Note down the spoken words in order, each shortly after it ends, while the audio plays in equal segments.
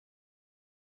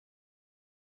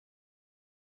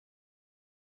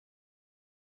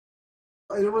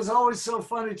it was always so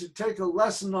funny to take a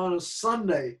lesson on a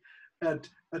Sunday at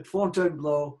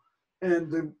Fontainebleau,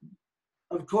 and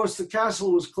of course the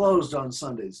castle was closed on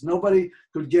Sundays. Nobody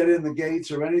could get in the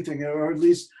gates or anything, or at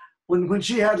least when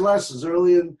she had lessons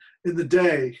early in the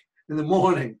day, in the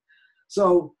morning.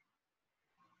 So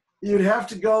you'd have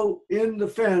to go in the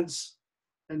fence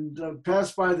and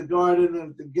pass by the garden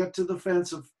and get to the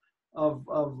fence of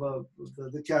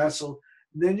the castle.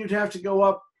 And then you'd have to go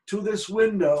up to this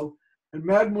window, and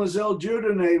Mademoiselle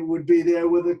Boulanger would be there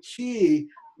with a key.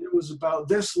 It was about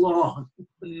this long.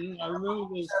 I remember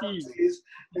those keys.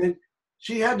 And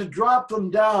she had to drop them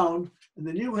down, and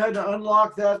then you had to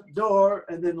unlock that door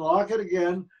and then lock it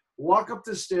again, walk up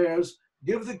the stairs,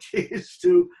 give the keys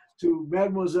to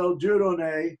Mademoiselle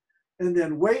Boulanger, and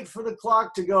then wait for the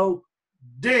clock to go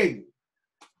ding.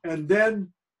 And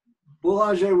then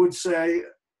Boulanger would say,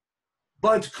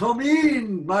 "But come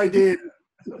in, my dear."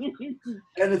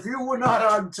 And if you were not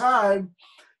on time,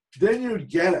 then you'd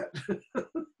get it.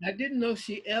 I didn't know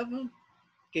she ever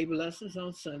gave lessons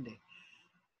on Sunday.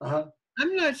 Uh-huh.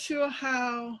 I'm not sure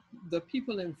how the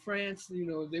people in France,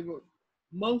 they were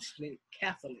mostly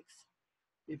Catholics.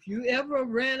 If you ever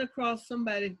ran across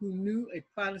somebody who knew a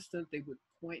Protestant, they would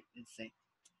point and say,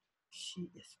 "She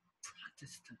is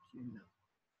Protestant,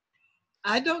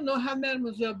 I don't know how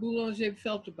Mademoiselle Boulanger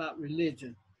felt about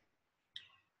religion,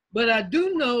 but I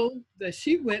do know that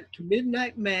she went to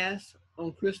midnight mass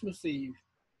on Christmas Eve,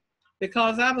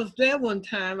 because I was there one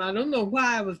time. I don't know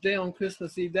why I was there on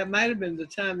Christmas Eve. That might have been the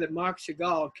time that Marc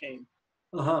Chagall came.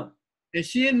 Uh-huh. And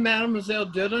she and Mademoiselle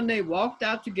Boulanger walked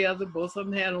out together. Both of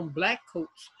them had on black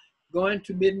coats going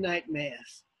to midnight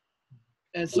mass.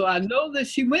 And so I know that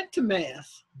she went to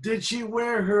mass. Did she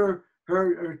wear her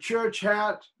church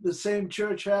hat, the same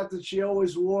church hat that she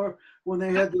always wore when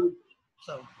they had the...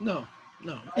 So, no.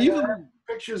 Even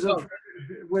pictures of her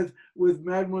with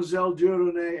Mademoiselle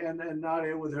Boulanger and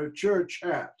Nadia with her church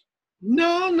hat.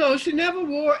 No, she never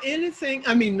wore anything.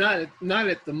 I mean, not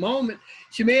at the moment.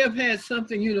 She may have had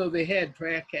something, they had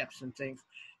prayer caps and things.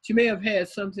 She may have had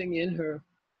something in her.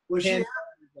 Well,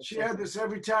 she had this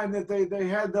every time that they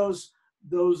had those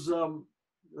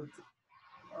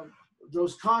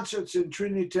concerts in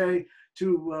Trinité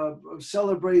to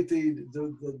celebrate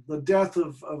the death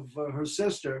of her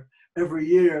sister every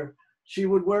year. She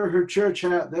would wear her church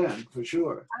hat then, for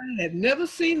sure. I had never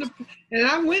seen and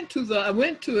I went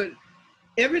to it.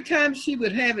 Every time she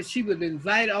would have it, she would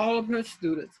invite all of her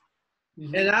students,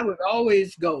 and I would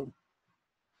always go.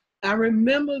 I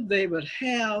remember they would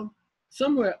have,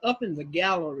 somewhere up in the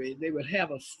gallery, they would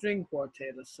have a string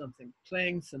quartet or something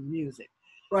playing some music.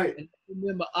 Right. And I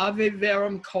remember Ave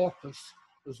Verum Corpus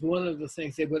was one of the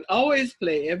things they would always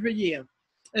play every year.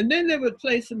 And then they would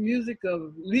play some music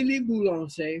of Lily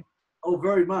Boulanger. Oh,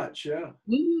 very much, yeah.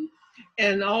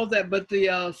 And all that. But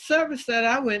the service that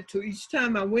I went to, each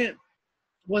time I went,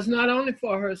 was not only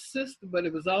for her sister, but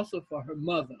it was also for her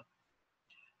mother.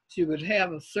 She would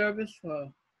have a service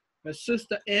for her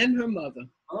sister and her mother.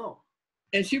 Oh.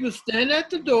 And she would stand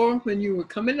at the door when you were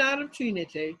coming out of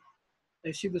Trinité,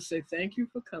 and she would say, "Thank you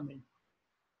for coming."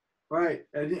 Right.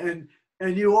 And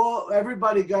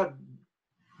everybody got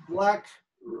black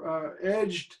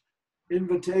edged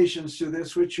invitations to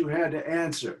this, which you had to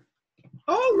answer.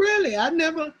 Oh, really? I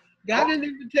never got an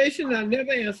invitation. I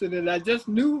never answered it. I just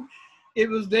knew it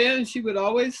was there, and she would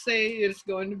always say, "It's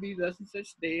going to be thus and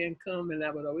such day," and come, and I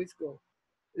would always go.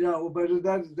 Yeah, well, but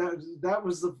that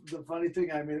was the funny thing.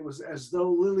 I mean, it was as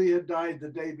though Lily had died the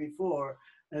day before,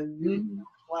 and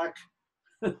black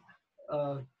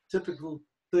typical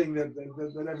thing that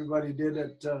everybody did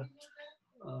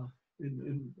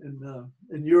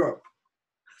in Europe.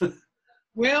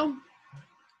 Well,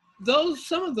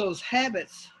 some of those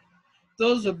habits,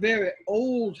 those are very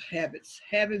old habits.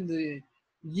 Having the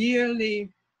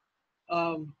yearly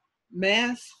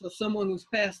mass for someone who's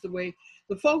passed away,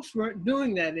 the folks weren't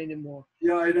doing that anymore.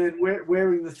 Yeah, and then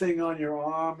wearing the thing on your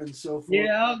arm and so forth.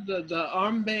 Yeah, the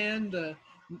armband, the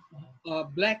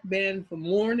black band for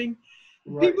mourning.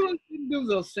 Right. People didn't do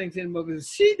those things anymore, but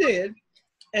she did,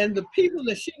 and the people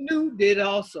that she knew did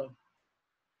also.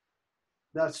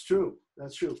 That's true.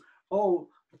 That's true. Oh,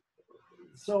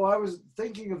 so I was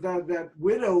thinking of that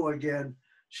widow again.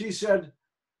 She said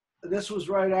this was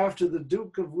right after the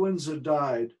Duke of Windsor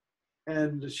died,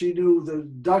 and she knew the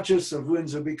Duchess of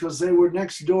Windsor because they were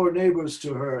next door neighbors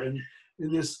to her in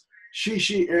this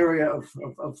Chichi area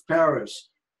of Paris.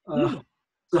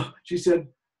 So she said,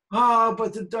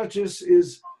 but the Duchess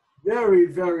is very,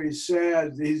 very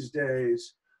sad these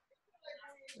days.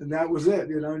 And that was it,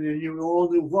 and you all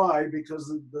knew why, because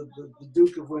the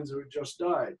Duke of Windsor had just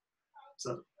died.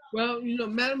 So Well, you know,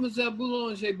 Mademoiselle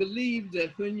Boulanger believed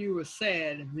that when you were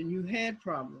sad and when you had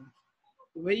problems,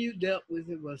 the way you dealt with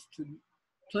it was to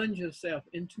plunge yourself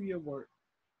into your work.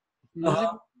 If music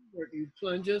Uh-huh. was your work, you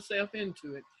plunge yourself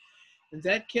into it. And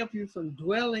that kept you from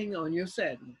dwelling on your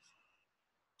sadness.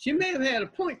 She may have had a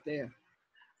point there.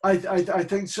 I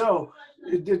think so.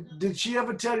 Did she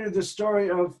ever tell you the story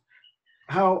of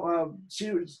how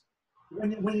she was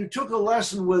when you took a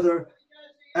lesson with her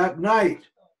at night?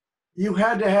 You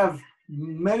had to have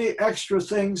many extra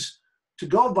things to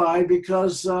go by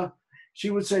because she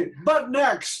would say, but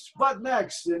next.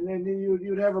 And then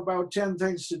you'd have about 10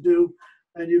 things to do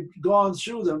and you'd gone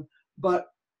through them. But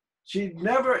she'd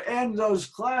never end those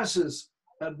classes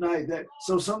at night.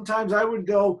 So sometimes I would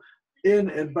go in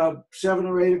at about 7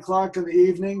 or 8 o'clock in the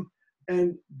evening.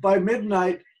 And by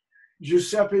midnight,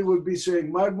 Giuseppe would be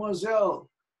saying, Mademoiselle,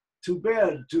 to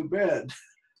bed, to bed.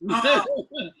 Ah,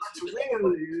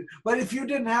 really? But if you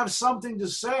didn't have something to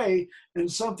say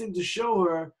and something to show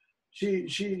her,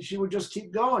 she would just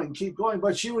keep going, keep going.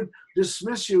 But she would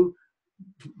dismiss you.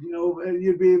 You know, and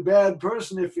you'd be a bad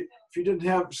person if you didn't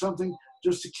have something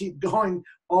just to keep going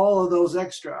all of those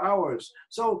extra hours.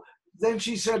 So then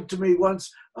she said to me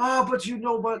once, but you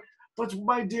know, but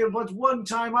my dear, but one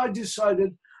time I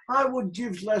decided I would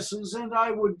give lessons and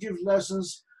I would give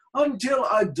lessons until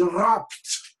I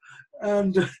dropped.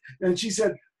 And she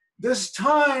said, this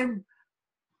time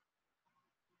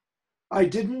I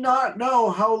did not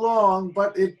know how long,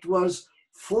 but it was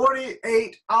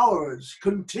 48 hours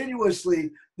continuously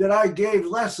that I gave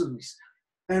lessons.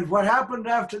 And what happened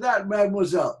after that,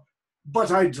 mademoiselle?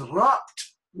 But I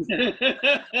dropped.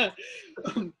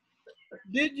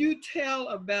 Did you tell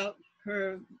about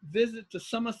her visit to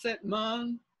Somerset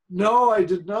Maugham? No, I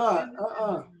did not.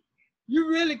 You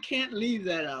really can't leave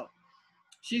that out.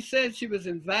 She said she was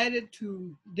invited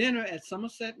to dinner at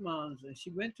Somerset Maugham, and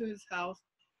she went to his house.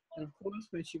 And of course,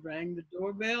 when she rang the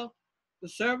doorbell, the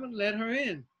servant let her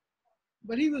in,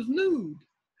 but he was nude.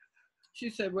 She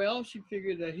said, well, she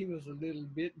figured that he was a little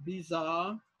bit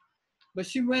bizarre, but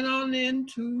she went on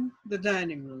into the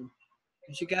dining room,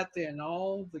 and she got there, and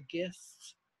all the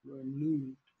guests were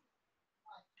nude.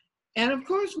 And of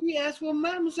course, we asked, well,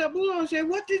 Mademoiselle Boulanger,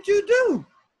 what did you do?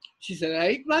 She said, I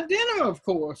ate my dinner, of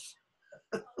course.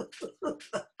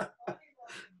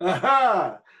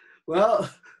 Aha! Well,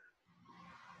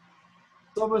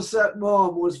 Somerset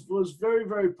Maugham was very,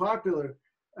 very popular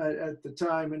at the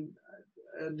time, and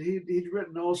he'd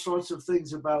written all sorts of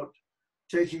things about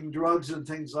taking drugs and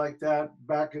things like that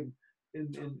back in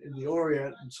the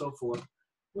Orient and so forth.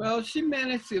 Well, she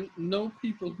managed to know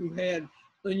people who had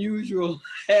unusual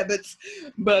habits,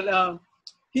 but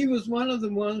he was one of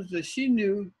the ones that she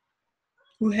knew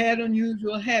who had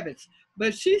unusual habits.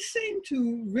 But she seemed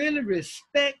to really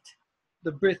respect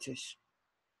the British.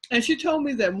 And she told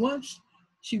me that once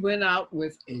she went out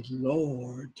with a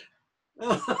lord. He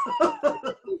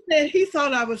said he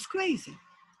thought I was crazy.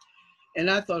 And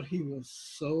I thought he was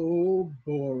so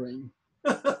boring.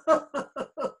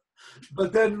 But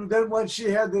then once she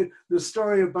had the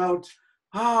story about,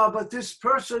 but this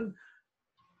person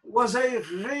was a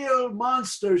real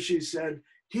monster, she said.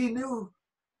 He knew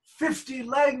 50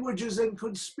 languages and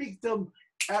could speak them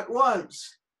at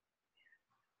once.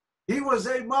 He was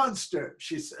a monster,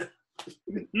 she said.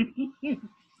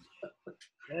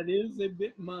 That is a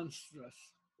bit monstrous.